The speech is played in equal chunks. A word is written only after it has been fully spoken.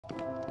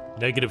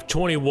Negative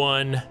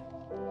 21,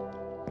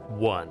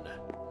 1.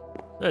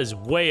 That is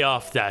way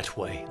off that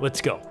way.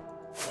 Let's go.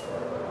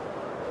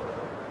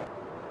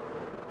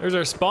 There's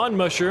our spawn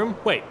mushroom.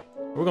 Wait,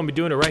 we're gonna be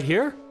doing it right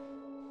here?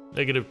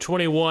 Negative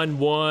 21,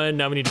 1.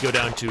 Now we need to go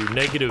down to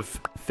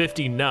negative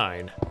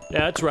 59. Yeah,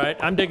 that's right.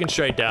 I'm digging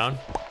straight down.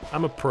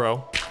 I'm a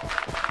pro.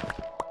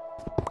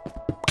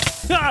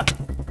 Ah!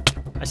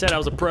 I said I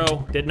was a pro,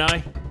 didn't I?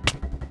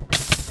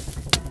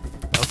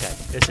 Okay,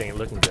 this ain't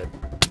looking good.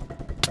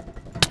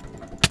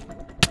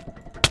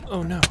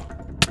 Oh no.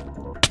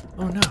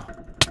 Oh no.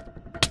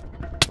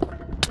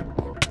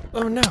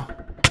 Oh no.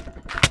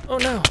 Oh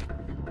no.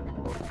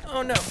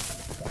 Oh no.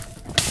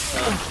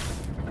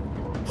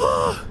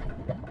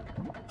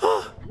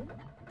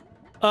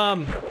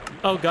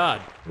 Oh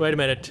god. Wait a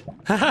minute.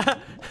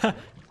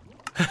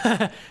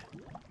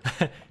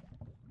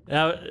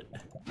 Now,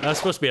 I was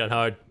supposed to be on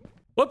hard.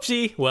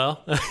 Whoopsie.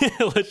 Well,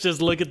 let's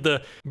just look at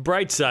the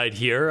bright side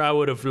here. I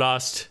would have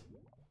lost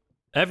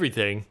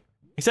everything,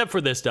 except for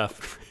this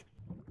stuff.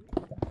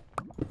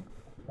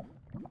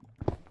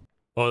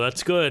 Oh,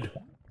 that's good.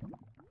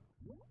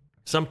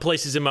 Some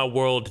places in my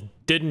world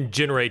didn't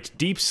generate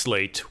deep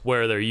slate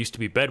where there used to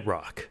be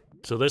bedrock.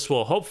 So this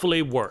will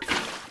hopefully work.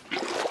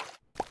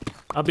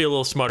 I'll be a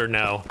little smarter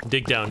now.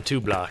 Dig down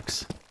 2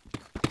 blocks.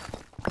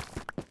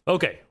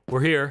 Okay,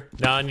 we're here.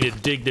 Now I need to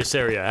dig this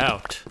area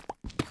out.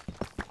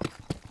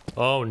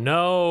 Oh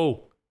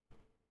no!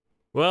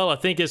 Well, I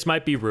think this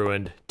might be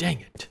ruined. Dang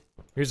it.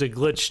 Here's a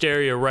glitched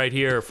area right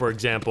here, for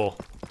example.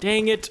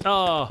 Dang it!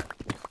 Oh.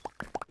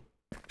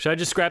 Should I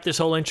just scrap this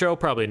whole intro?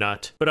 Probably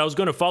not. But I was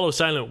going to follow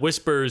Silent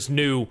Whisper's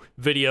new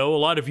video. A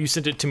lot of you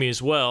sent it to me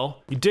as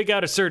well. You dig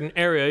out a certain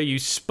area, you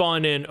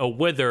spawn in a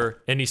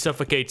wither, and he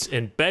suffocates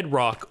in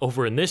bedrock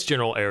over in this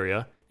general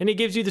area, and he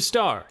gives you the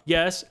star.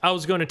 Yes, I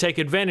was going to take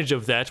advantage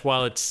of that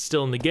while it's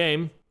still in the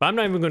game, but I'm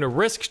not even going to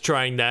risk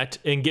trying that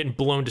and getting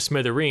blown to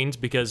smithereens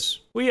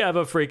because we have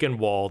a freaking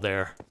wall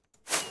there.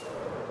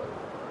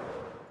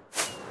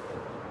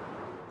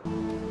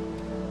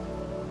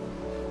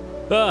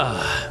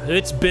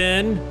 It's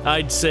been,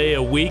 I'd say,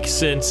 a week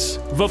since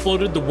I've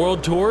uploaded the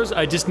world tours.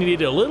 I just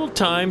needed a little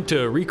time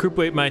to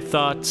recuperate my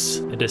thoughts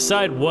and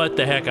decide what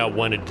the heck I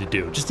wanted to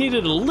do. Just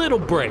needed a little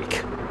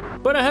break.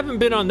 But I haven't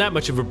been on that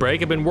much of a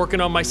break. I've been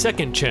working on my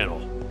second channel.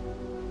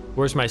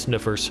 Where's my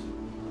sniffers?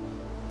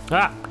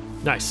 Ah,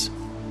 nice.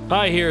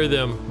 I hear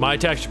them. My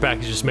texture pack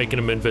is just making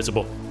them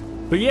invisible.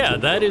 But yeah,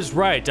 that is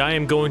right. I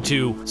am going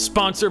to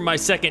sponsor my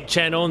second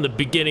channel in the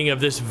beginning of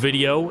this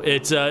video.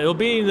 It'll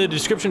be in the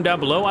description down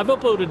below. I've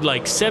uploaded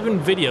like 7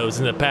 videos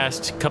in the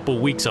past couple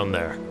weeks on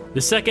there. The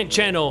second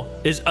channel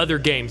is other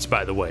games,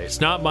 by the way. It's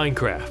not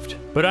Minecraft.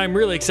 But I'm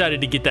really excited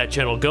to get that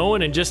channel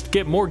going and just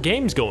get more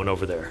games going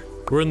over there.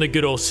 We're in the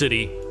good old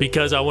city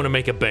because I want to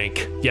make a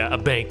bank. Yeah, a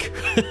bank.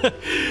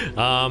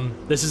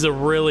 This is a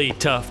really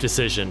tough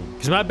decision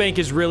because my bank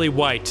is really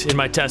white in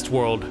my test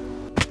world.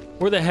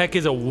 Where the heck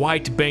is a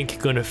white bank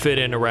gonna fit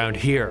in around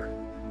here?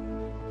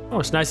 Oh,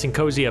 it's nice and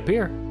cozy up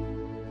here.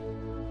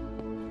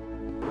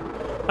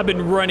 I've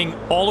been running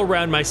all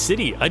around my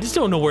city. I just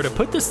don't know where to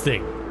put this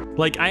thing.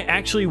 Like, I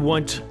actually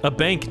want a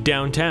bank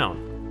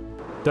downtown.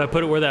 Do I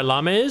put it where that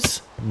llama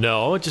is?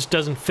 No, it just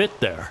doesn't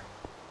fit there.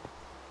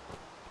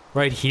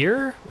 Right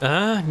here?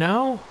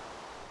 No?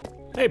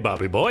 Hey,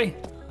 Bobby boy.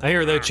 I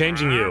hear they're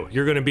changing you.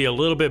 You're gonna be a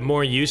little bit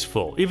more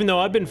useful. Even though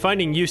I've been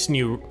finding use in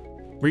you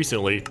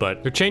recently,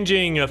 but they're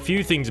changing a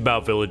few things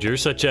about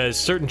villagers, such as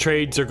certain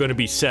trades are going to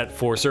be set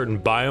for certain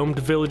biomed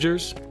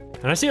villagers.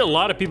 And I see a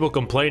lot of people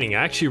complaining.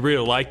 I actually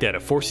really like that.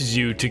 It forces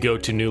you to go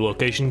to new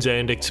locations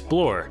and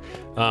explore.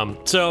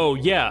 So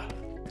yeah,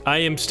 I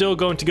am still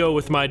going to go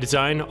with my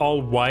design,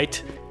 all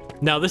white.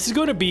 Now this is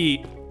going to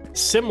be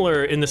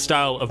similar in the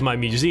style of my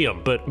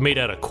museum, but made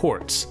out of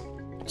quartz.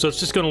 So it's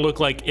just going to look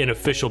like an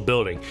official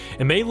building.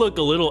 It may look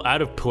a little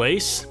out of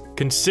place,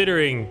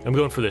 considering I'm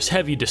going for this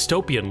heavy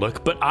dystopian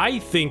look, but I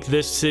think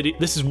this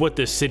is what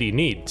this city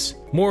needs.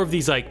 More of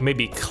these like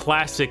maybe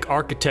classic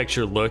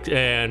architecture look,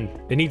 and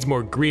it needs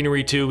more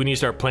greenery too. We need to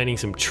start planting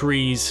some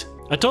trees.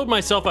 I told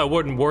myself I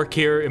wouldn't work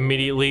here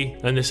immediately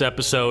in this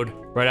episode,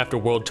 right after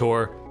World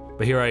Tour,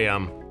 but here I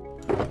am.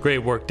 Great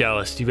work,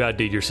 Dallas. You've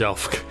outdid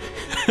yourself.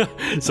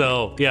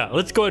 So yeah,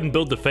 let's go ahead and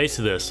build the face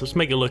of this. Let's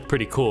make it look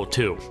pretty cool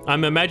too.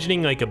 I'm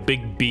imagining like a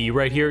big B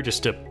right here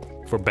just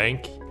for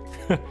bank.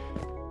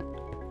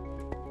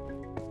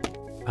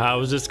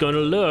 How is this gonna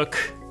look?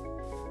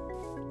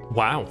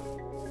 Wow.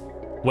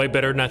 Way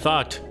better than I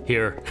thought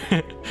here.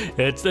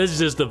 This is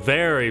just the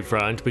very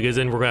front, because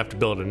then we're gonna have to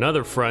build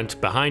another front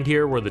behind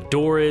here where the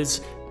door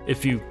is,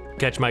 if you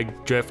catch my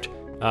drift.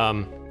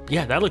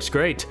 Yeah, that looks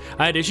great.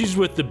 I had issues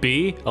with the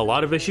B, a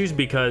lot of issues,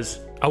 because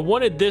I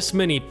wanted this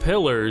many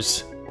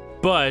pillars,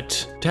 but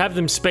to have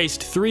them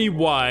spaced 3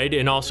 wide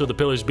and also the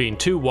pillars being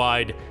 2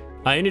 wide,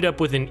 I ended up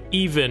with an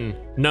even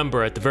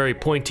number at the very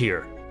point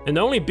here. And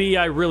the only B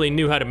I really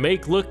knew how to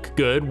make look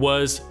good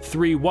was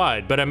 3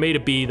 wide, but I made a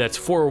B that's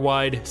 4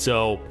 wide,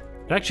 so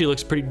it actually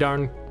looks pretty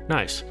darn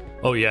nice.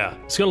 Oh yeah,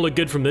 it's gonna look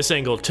good from this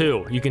angle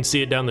too. You can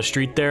see it down the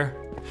street there.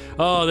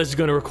 Oh, this is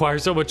going to require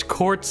so much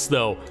quartz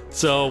though.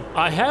 So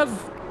I have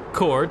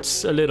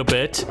quartz a little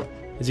bit,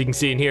 as you can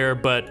see in here,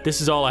 but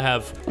this is all I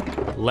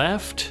have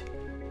left.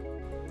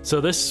 So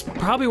this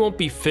probably won't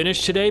be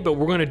finished today, but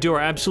we're going to do our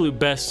absolute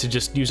best to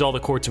just use all the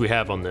quartz we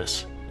have on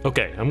this.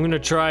 Okay, I'm going to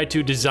try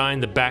to design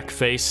the back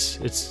face.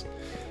 It's,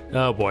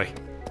 oh boy.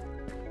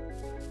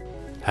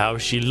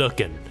 How's she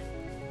looking?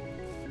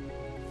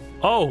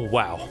 Oh,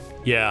 wow.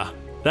 Yeah,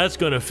 that's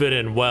going to fit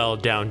in well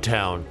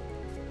downtown.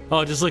 Oh,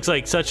 it just looks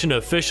like such an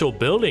official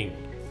building.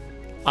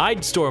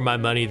 I'd store my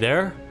money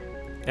there.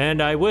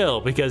 And I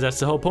will, because that's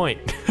the whole point.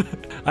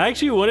 I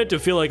actually want it to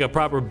feel like a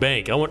proper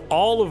bank. I want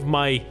all of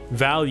my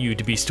value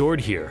to be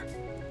stored here.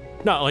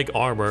 Not like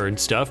armor and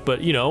stuff, but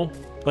you know,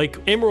 like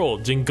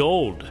emeralds and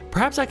gold.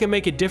 Perhaps I can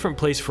make a different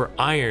place for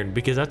iron,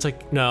 because that's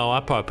like, no,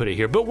 I'll probably put it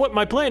here. But what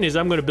my plan is,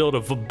 I'm going to build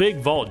a big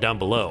vault down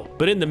below.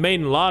 But in the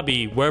main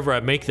lobby, wherever I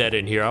make that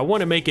in here, I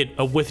want to make it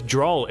a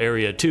withdrawal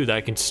area too, that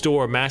I can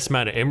store a mass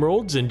amount of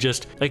emeralds and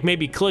just like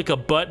maybe click a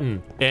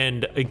button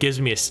and it gives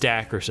me a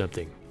stack or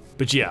something.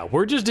 But yeah,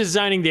 we're just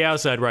designing the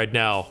outside right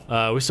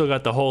now. We still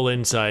got the whole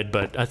inside,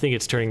 but I think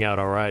it's turning out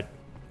all right.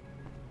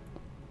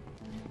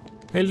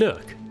 Hey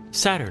look,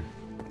 Saturn.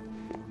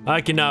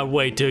 I cannot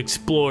wait to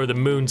explore the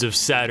moons of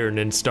Saturn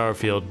and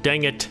Starfield.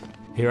 Dang it.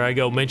 Here I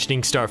go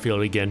mentioning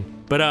Starfield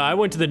again. But I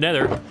went to the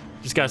Nether.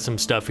 Just got some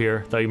stuff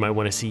here. Thought you might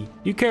want to see.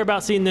 You care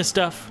about seeing this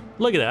stuff?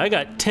 Look at that. I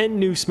got 10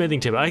 new smithing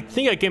tips. I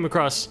think I came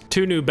across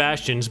 2 new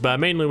bastions, but I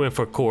mainly went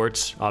for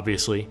quartz,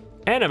 obviously.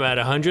 And I'm at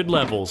 100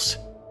 levels.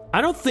 I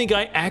don't think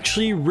I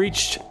actually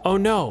reached... Oh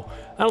no.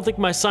 I don't think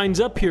my sign's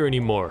up here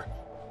anymore.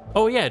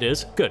 Oh yeah, it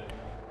is. Good.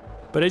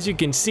 But as you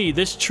can see,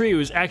 this tree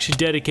was actually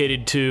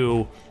dedicated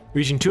to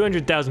reaching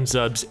 200,000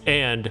 subs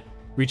and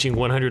reaching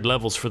 100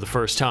 levels for the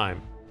first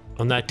time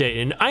on that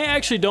day. And I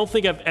actually don't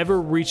think I've ever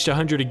reached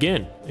 100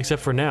 again,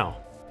 except for now.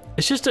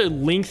 It's just a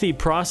lengthy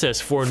process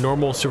for a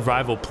normal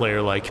survival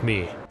player like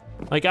me.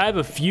 Like, I have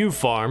a few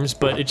farms,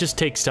 but it just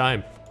takes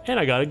time. And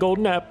I got a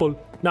golden apple,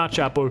 notch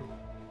apple.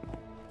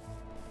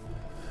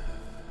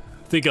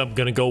 I think I'm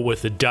gonna go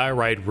with the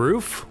diorite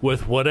roof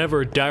with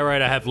whatever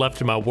diorite I have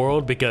left in my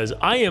world, because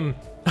I am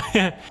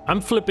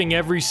I'm flipping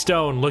every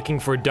stone looking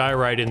for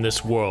diorite in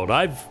this world.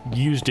 I've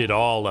used it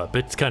all up.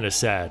 It's kind of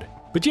sad.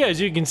 But yeah,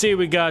 as you can see,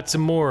 we got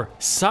some more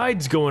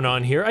sides going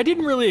on here. I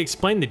didn't really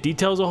explain the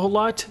details a whole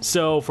lot.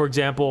 So, for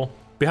example,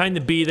 behind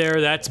the B there,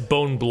 that's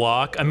bone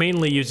block. I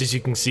mainly use, as you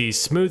can see,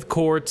 smooth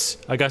quartz.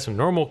 I got some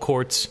normal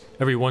quartz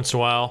every once in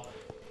a while.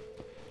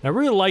 I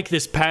really like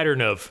this pattern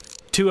of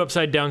 2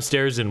 upside down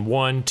stairs and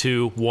 1,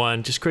 2,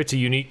 1. Just creates a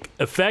unique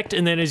effect.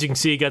 And then as you can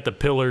see, you got the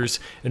pillars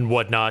and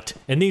whatnot.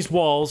 And these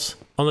walls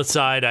on the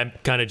side, I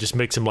kind of just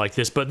mix them like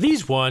this. But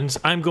these ones,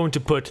 I'm going to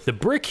put the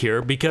brick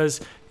here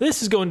because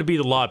this is going to be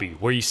the lobby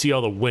where you see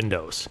all the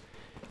windows.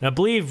 And I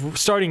believe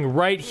starting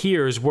right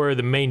here is where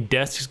the main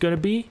desk is going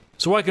to be.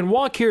 So I can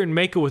walk here and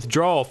make a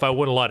withdrawal if I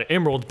want a lot of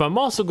emeralds. But I'm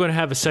also going to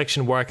have a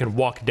section where I can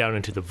walk down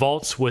into the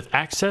vaults with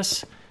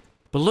access.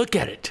 But look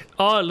at it.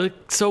 Oh, it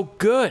looks so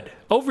good.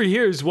 Over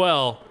here as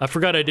well, I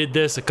forgot I did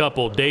this a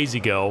couple days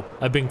ago.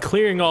 I've been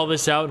clearing all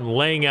this out and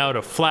laying out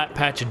a flat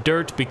patch of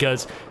dirt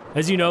because,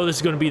 as you know, this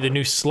is going to be the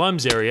new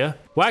slums area.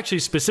 Well, actually,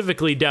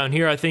 specifically down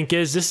here, I think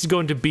this is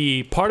going to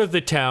be part of the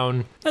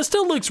town. That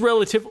still looks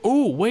relative.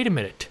 Ooh, wait a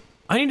minute.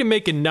 I need to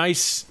make a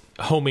nice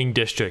homing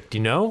district, you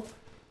know?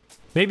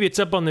 Maybe it's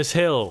up on this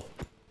hill.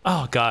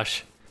 Oh,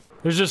 gosh.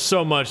 There's just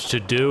so much to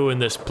do in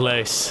this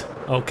place.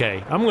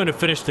 Okay, I'm going to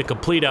finish the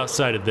complete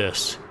outside of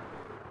this.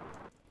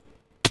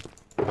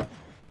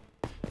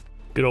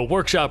 Good old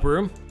workshop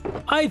room.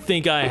 I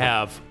think I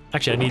have...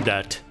 Actually, I need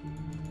that.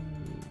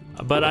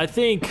 But I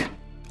think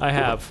I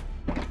have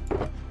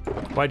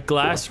white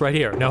glass right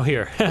here. No,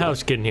 here. I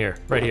was kidding here.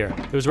 Right here.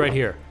 It was right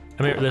here.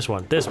 I mean, this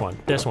one. This one.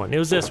 This one. It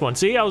was this one.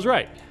 See, I was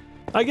right.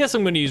 I guess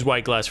I'm going to use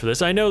white glass for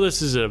this. I know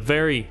this is a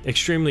very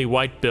extremely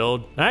white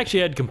build. I actually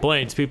had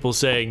complaints, people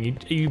saying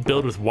you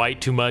build with white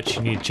too much,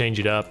 you need to change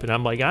it up. And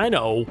I'm like, I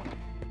know.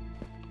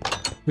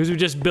 Because we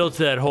just built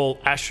that whole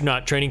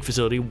astronaut training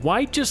facility.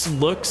 White just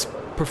looks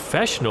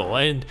professional.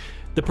 And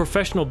the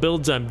professional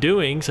builds I'm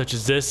doing, such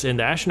as this and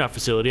the astronaut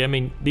facility, I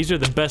mean, these are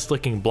the best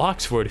looking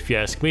blocks for it if you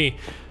ask me.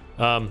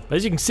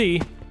 As you can see,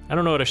 I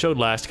don't know what I showed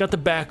last. Got the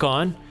back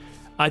on.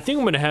 I think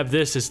I'm going to have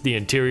this as the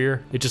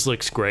interior. It just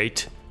looks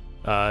great.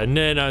 And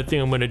then I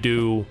think I'm going to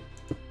do,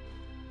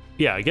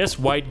 yeah, I guess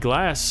white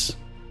glass.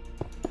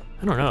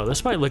 I don't know.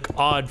 This might look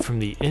odd from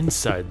the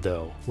inside,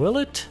 though. Will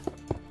it?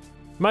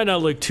 Might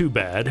not look too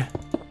bad.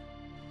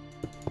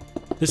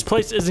 This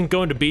place isn't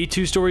going to be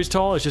 2 stories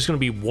tall. It's just going to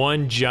be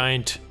one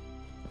giant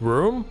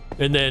room.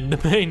 And then the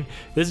main,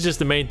 this is just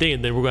the main thing.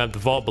 And then we're going to have the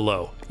vault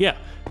below. Yeah,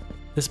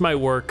 this might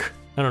work.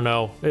 I don't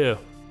know. Ew.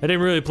 I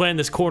didn't really plan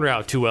this corner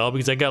out too well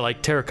because I got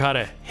like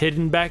terracotta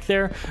hidden back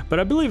there. But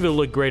I believe it'll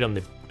look great on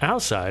the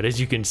outside, as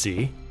you can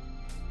see.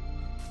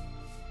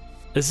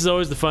 This is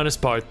always the funnest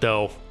part,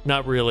 though.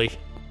 Not really.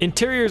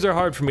 Interiors are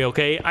hard for me,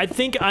 okay? I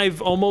think I've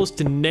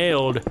almost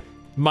nailed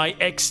my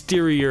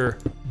exterior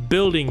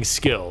building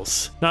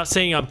skills. Not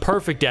saying I'm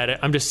perfect at it,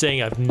 I'm just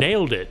saying I've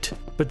nailed it.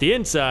 But the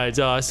insides,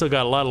 oh, I still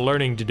got a lot of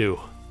learning to do.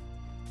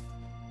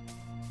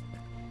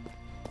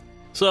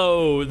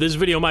 So this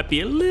video might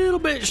be a little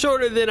bit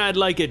shorter than I'd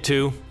like it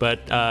to,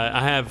 but I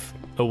have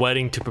a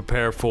wedding to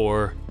prepare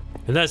for,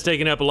 and that's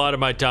taking up a lot of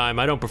my time.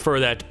 I don't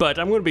prefer that, but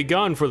I'm going to be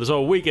gone for this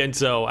whole weekend,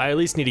 so I at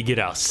least need to get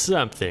out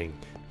something.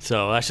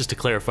 So that's just to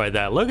clarify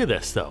that. Look at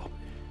this, though.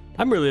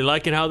 I'm really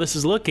liking how this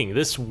is looking.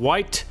 This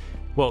white,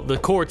 well, the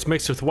quartz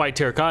mixed with white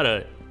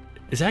terracotta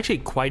is actually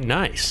quite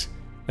nice.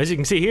 As you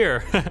can see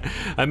here,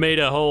 I made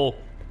a whole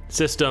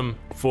system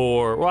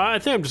for, well, I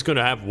think I'm just going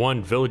to have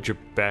one villager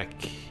back.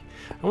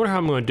 I wonder how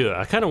I'm going to do it.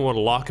 I kind of want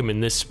to lock them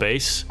in this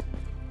space.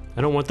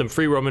 I don't want them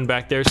free roaming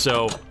back there,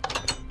 so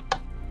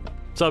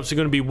it's obviously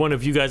going to be one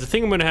of you guys. I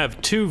think I'm going to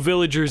have 2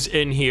 villagers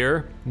in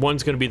here.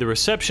 One's going to be the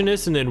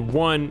receptionist, and then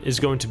one is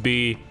going to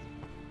be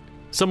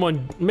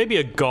someone, maybe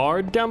a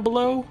guard down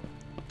below?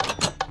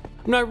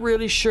 I'm not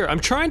really sure. I'm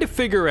trying to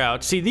figure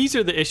out, see, these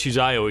are the issues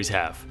I always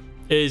have,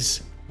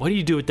 is what do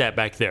you do with that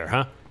back there,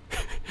 huh?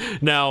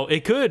 Now,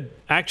 it could,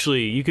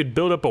 actually, you could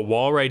build up a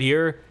wall right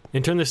here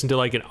and turn this into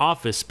like an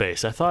office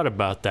space. I thought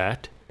about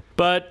that,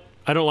 but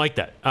I don't like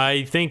that.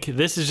 I think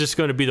this is just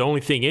going to be the only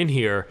thing in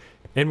here,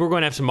 and we're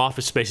going to have some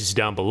office spaces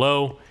down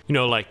below, you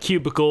know, like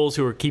cubicles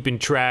who are keeping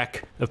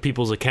track of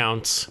people's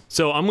accounts.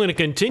 So I'm going to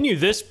continue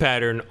this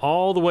pattern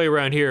all the way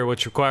around here,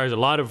 which requires a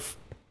lot of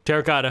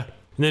terracotta,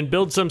 and then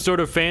build some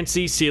sort of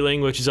fancy ceiling,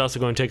 which is also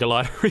going to take a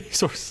lot of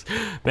resources.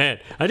 Man,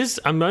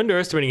 I'm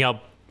underestimating how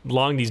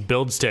long these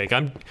builds take.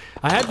 I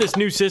have this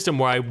new system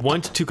where I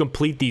want to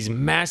complete these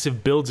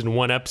massive builds in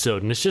one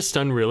episode, and it's just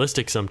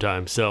unrealistic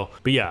sometimes. So,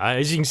 but yeah,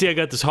 as you can see, I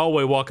got this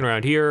hallway walking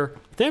around here.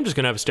 I think I'm just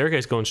gonna have a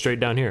staircase going straight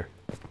down here.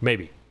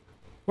 Maybe.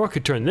 Or I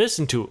could turn this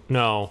into,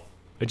 no.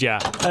 But yeah,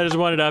 I just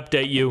wanted to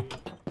update you.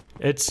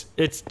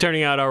 It's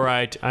turning out all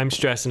right. I'm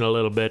stressing a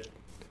little bit.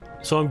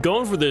 So I'm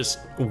going for this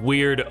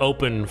weird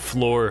open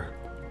floor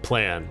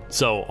plan.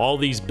 So all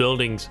these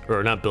buildings,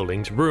 or not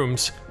buildings,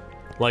 rooms,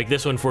 like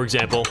this one, for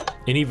example,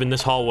 and even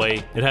this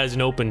hallway, it has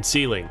an open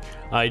ceiling.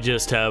 I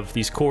just have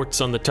these quartz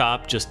on the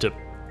top just to,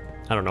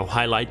 I don't know,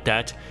 highlight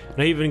that.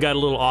 And I even got a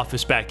little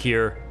office back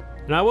here.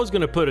 And I was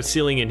going to put a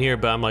ceiling in here,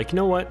 but I'm like, you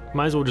know what?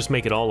 Might as well just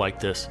make it all like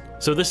this.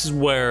 So this is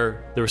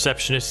where the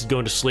receptionist is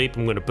going to sleep.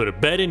 I'm going to put a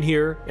bed in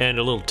here and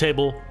a little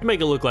table to make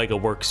it look like a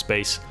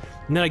workspace.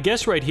 And then I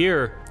guess right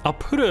here, I'll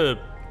put a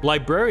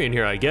librarian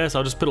here, I guess.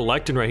 I'll just put a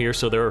lectern right here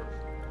so they're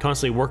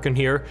constantly working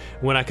here.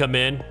 When I come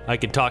in, I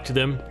can talk to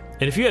them.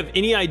 And if you have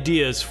any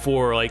ideas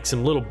for like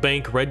some little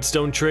bank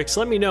redstone tricks,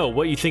 let me know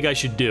what you think I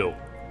should do.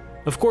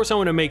 Of course, I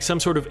want to make some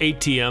sort of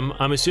ATM.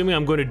 I'm assuming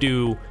I'm going to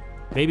do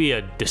maybe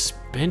a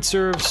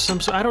dispenser of some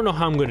sort. I don't know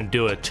how I'm going to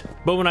do it.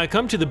 But when I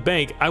come to the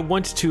bank, I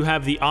want to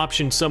have the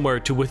option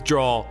somewhere to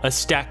withdraw a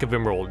stack of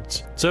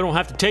emeralds. So I don't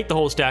have to take the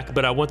whole stack,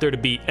 but I want there to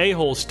be a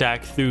whole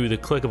stack through the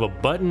click of a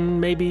button,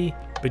 maybe.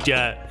 But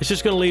yeah, it's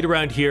just going to lead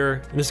around here.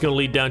 And this is going to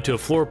lead down to a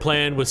floor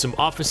plan with some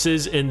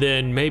offices, and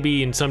then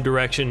maybe in some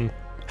direction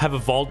have a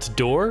vault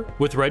door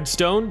with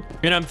redstone.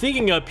 And I'm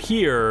thinking up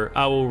here,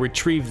 I will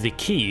retrieve the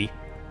key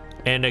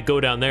and I go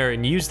down there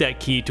and use that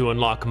key to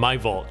unlock my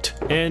vault.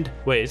 And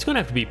wait, it's gonna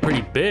have to be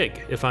pretty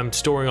big if I'm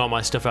storing all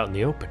my stuff out in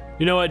the open.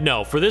 You know what?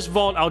 No, for this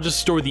vault, I'll just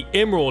store the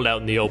emerald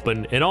out in the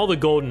open, and all the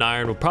gold and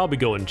iron will probably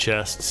go in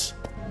chests.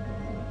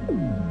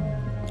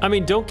 I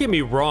mean, don't get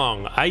me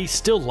wrong, I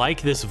still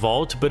like this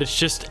vault, but it's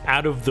just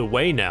out of the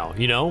way now.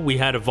 You know, we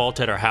had a vault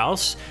at our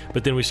house,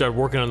 but then we started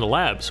working on the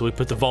lab, so we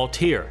put the vault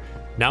here.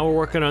 Now we're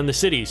working on the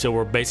city, so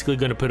we're basically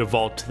going to put a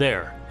vault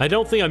there. I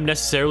don't think I'm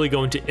necessarily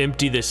going to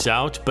empty this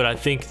out, but I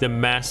think the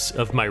mass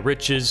of my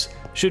riches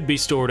should be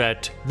stored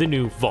at the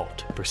new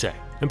vault, per se.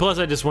 And plus,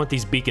 I just want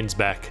these beacons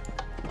back.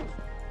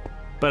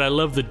 But I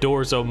love the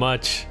door so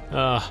much.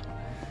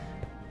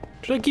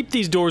 Should I keep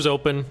these doors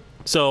open?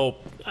 So,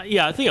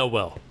 yeah, I think I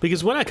will.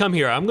 Because when I come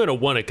here, I'm going to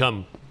want to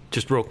come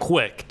just real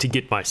quick to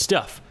get my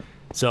stuff.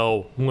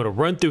 So I'm going to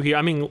run through here.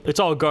 I mean, it's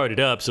all guarded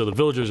up, so the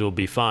villagers will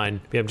be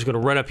fine. Yeah, I'm just going to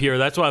run up here.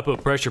 That's why I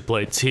put pressure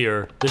plates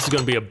here. This is going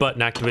to be a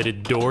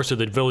button-activated door so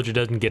the villager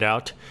doesn't get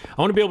out.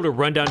 I want to be able to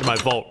run down to my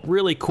vault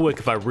really quick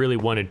if I really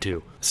wanted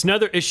to. It's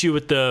another issue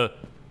with the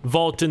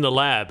vault in the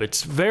lab.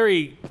 It's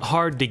very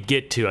hard to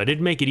get to. I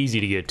did make it easy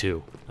to get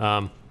to.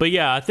 But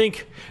yeah, I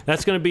think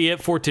that's going to be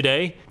it for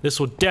today. This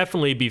will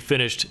definitely be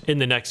finished in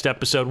the next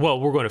episode. Well,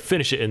 we're going to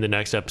finish it in the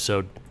next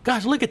episode.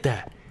 Gosh, look at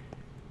that.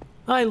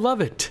 I love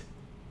it.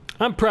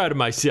 I'm proud of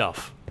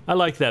myself. I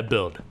like that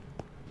build.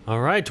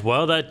 Alright,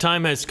 well, that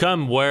time has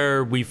come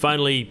where we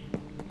finally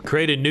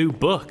create a new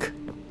book.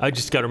 I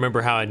just gotta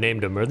remember how I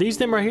named them. Are these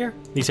them right here?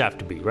 These have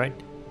to be, right?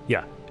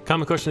 Yeah.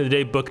 Common question of the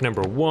day, book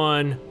number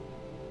 1.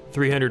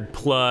 300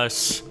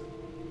 plus.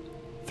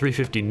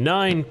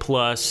 359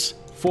 plus.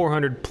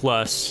 400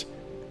 plus.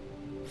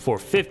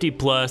 450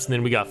 plus. And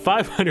then we got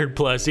 500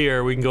 plus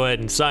here. We can go ahead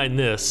and sign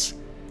this.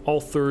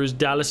 Authors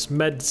Dallas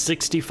Med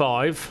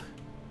 65.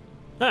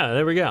 Ah,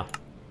 there we go.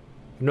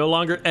 No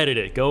longer edit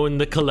it. Go in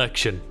the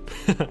collection.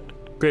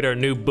 Create our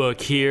new book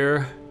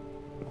here.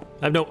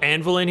 I have no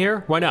anvil in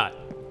here? Why not?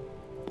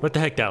 What the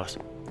heck, Dallas?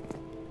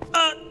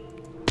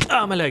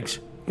 Oh, my legs.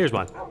 Here's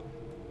one.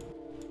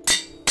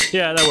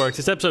 Yeah, that works.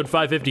 It's episode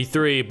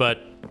 553,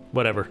 but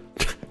whatever.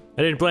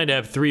 I didn't plan to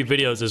have 3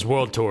 videos as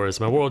world tours.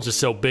 My world's just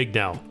so big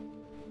now.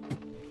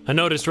 I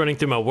noticed running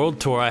through my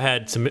world tour, I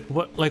had some...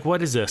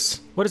 what is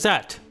this? What is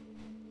that?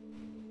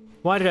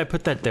 Why did I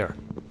put that there?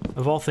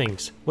 Of all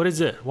things. What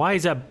is it? Why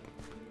is that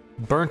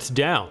burnt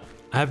down?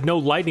 I have no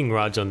lightning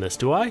rods on this,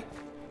 do I?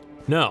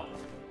 No.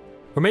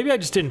 Or maybe I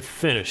just didn't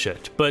finish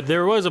it. But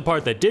there was a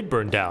part that did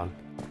burn down.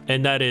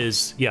 And that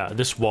is, yeah,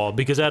 this wall,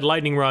 because I had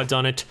lightning rods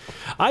on it.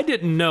 I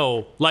didn't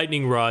know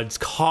lightning rods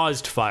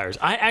caused fires.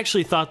 I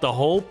actually thought the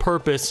whole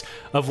purpose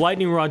of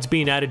lightning rods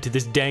being added to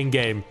this dang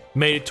game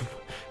made it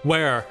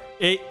where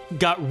it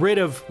got rid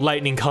of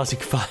lightning causing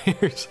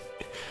fires.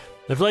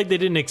 I feel like they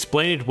didn't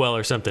explain it well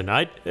or something.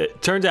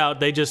 It turns out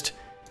they just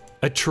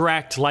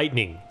attract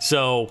lightning.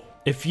 So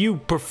if you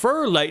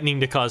prefer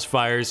lightning to cause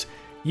fires,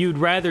 you'd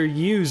rather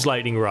use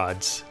lightning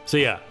rods. So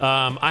yeah,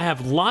 I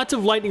have lots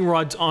of lightning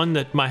rods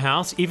on my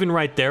house, even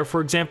right there, for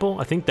example.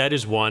 I think that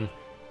is one.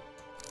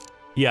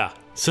 Yeah,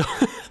 so,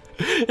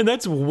 and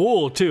that's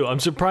wool too. I'm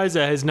surprised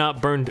that has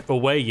not burned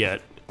away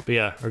yet. But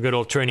yeah, our good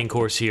old training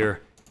course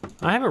here.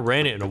 I haven't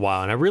ran it in a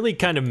while, and I really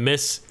kind of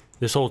miss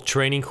this whole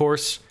training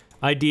course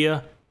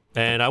idea.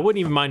 And I wouldn't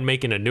even mind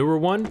making a newer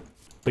one.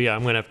 But yeah,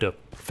 I'm gonna have to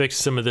fix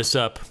some of this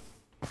up.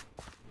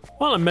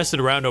 While I'm messing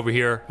around over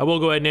here, I will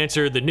go ahead and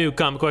answer the new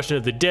comment question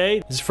of the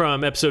day. This is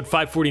from episode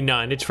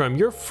 549. It's from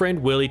your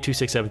friend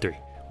Willie2673.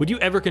 Would you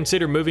ever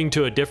consider moving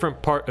to a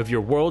different part of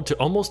your world to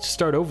almost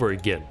start over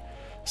again?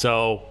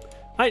 So,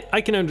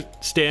 I can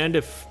understand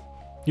if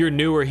you're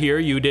newer here,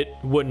 you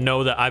wouldn't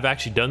know that I've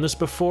actually done this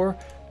before.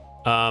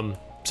 So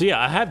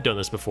yeah, I have done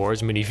this before,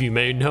 as many of you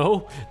may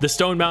know. The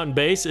Stone Mountain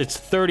base, it's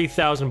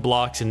 30,000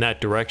 blocks in that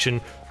direction.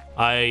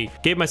 I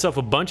gave myself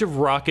a bunch of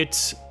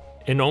rockets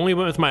and only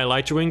went with my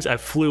elytra wings. I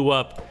flew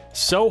up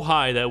so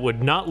high that it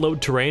would not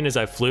load terrain as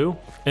I flew,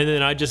 and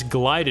then I just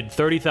glided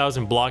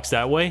 30,000 blocks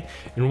that way,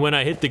 and when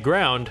I hit the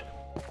ground,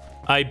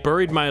 I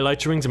buried my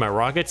elytra wings and my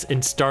rockets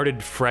and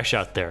started fresh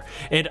out there.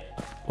 And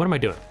what am I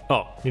doing?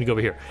 Oh, I need to go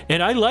over here.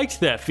 And I liked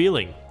that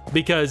feeling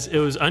because it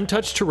was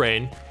untouched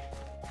terrain,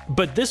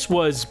 but this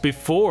was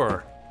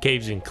before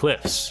Caves and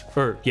Cliffs.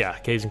 Or, yeah,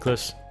 Caves and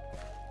Cliffs.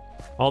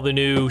 All the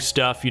new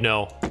stuff, you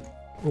know.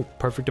 Oh,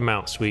 perfect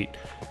amount, sweet.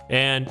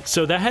 And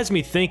so that has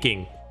me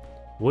thinking,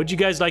 would you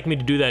guys like me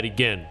to do that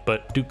again?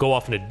 But to go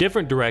off in a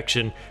different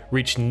direction,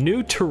 reach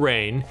new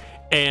terrain,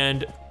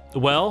 and,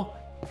 well,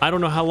 I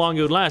don't know how long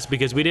it would last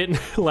because we didn't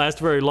last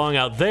very long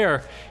out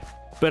there,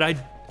 but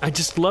I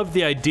just love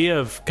the idea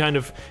of kind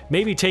of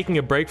maybe taking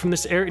a break from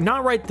this area.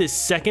 Not right this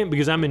second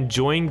because I'm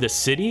enjoying the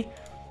city,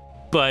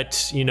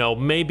 but, you know,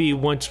 maybe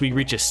once we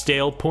reach a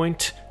stale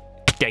point,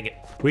 dang it,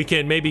 we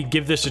can maybe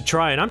give this a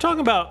try. And I'm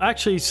talking about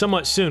actually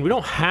somewhat soon. We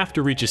don't have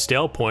to reach a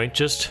stale point,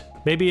 just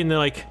maybe in the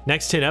like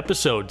next 10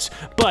 episodes.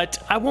 But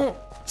I won't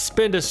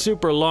spend a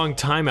super long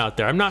time out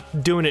there. I'm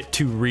not doing it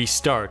to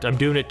restart. I'm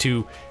doing it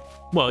to,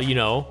 well, you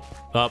know,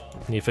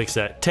 let me fix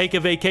that. Take a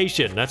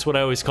vacation. That's what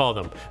I always call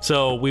them.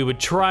 So we would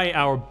try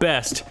our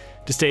best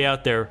to stay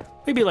out there.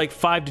 Maybe like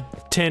 5 to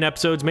 10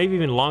 episodes, maybe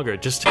even longer.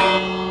 It just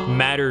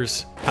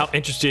matters how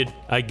interested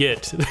I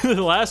get.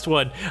 The last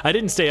one, I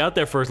didn't stay out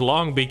there for as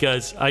long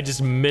because I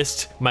just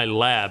missed my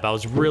lab. I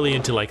was really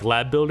into like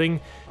lab building.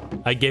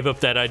 I gave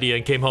up that idea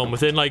and came home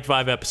within like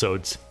 5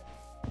 episodes.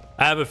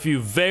 I have a few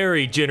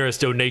very generous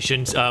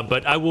donations,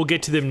 but I will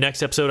get to them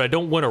next episode. I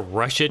don't want to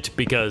rush it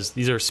because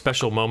these are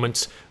special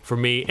moments for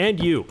me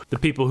and you, the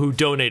people who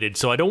donated.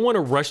 So I don't want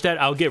to rush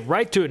that. I'll get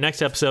right to it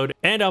next episode,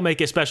 and I'll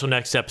make a special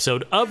next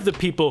episode of the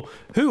people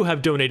who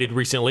have donated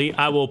recently.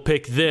 I will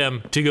pick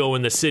them to go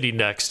in the city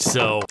next.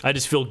 So I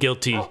just feel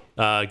guilty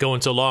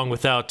going so long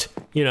without,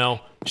 you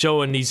know,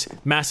 showing these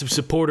massive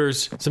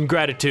supporters some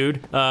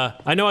gratitude.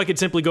 I know I could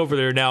simply go over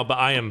there now, but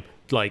I am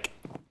like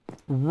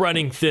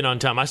running thin on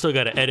time. I still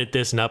gotta edit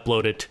this and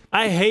upload it.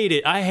 I hate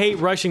it. I hate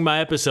rushing my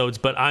episodes,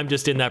 but I'm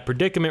just in that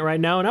predicament right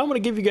now, and I want to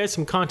give you guys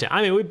some content.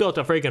 I mean, we built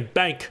a freaking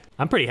bank.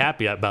 I'm pretty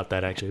happy about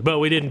that, actually. But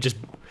we didn't just,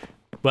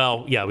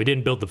 well, yeah, we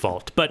didn't build the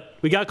vault, but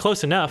we got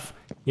close enough,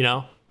 you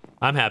know?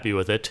 I'm happy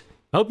with it.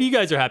 I hope you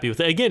guys are happy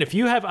with it. Again, if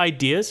you have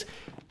ideas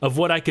of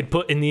what I could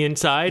put in the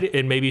inside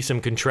and maybe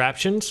some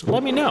contraptions,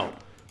 let me know.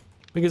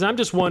 Because I'm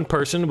just one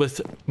person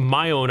with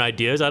my own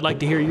ideas. I'd like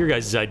to hear your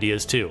guys'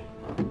 ideas, too.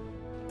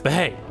 But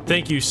hey,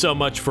 thank you so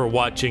much for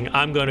watching.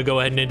 I'm going to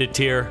go ahead and end it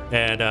here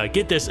and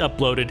get this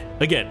uploaded.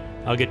 Again,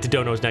 I'll get to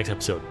donos next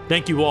episode.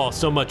 Thank you all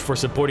so much for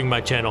supporting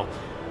my channel.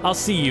 I'll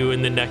see you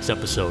in the next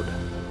episode.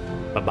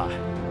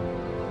 Bye-bye.